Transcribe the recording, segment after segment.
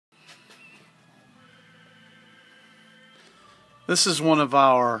This is one of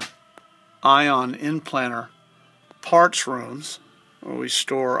our ion implanter parts rooms where we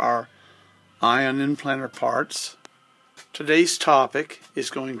store our ion implanter parts. Today's topic is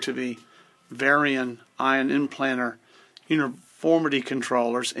going to be Varian ion implanter uniformity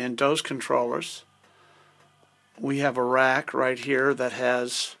controllers and dose controllers. We have a rack right here that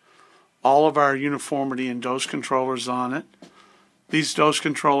has all of our uniformity and dose controllers on it. These dose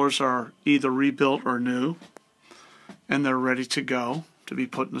controllers are either rebuilt or new, and they're ready to go to be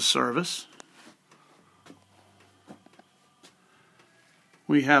put into service.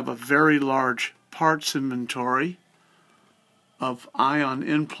 We have a very large parts inventory of ion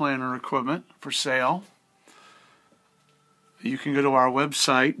implanter equipment for sale. You can go to our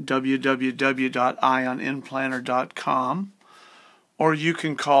website, www.ionimplanter.com, or you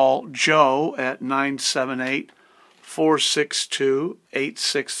can call Joe at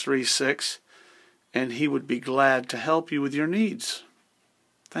 978-462-8636, and he would be glad to help you with your needs.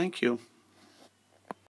 Thank you.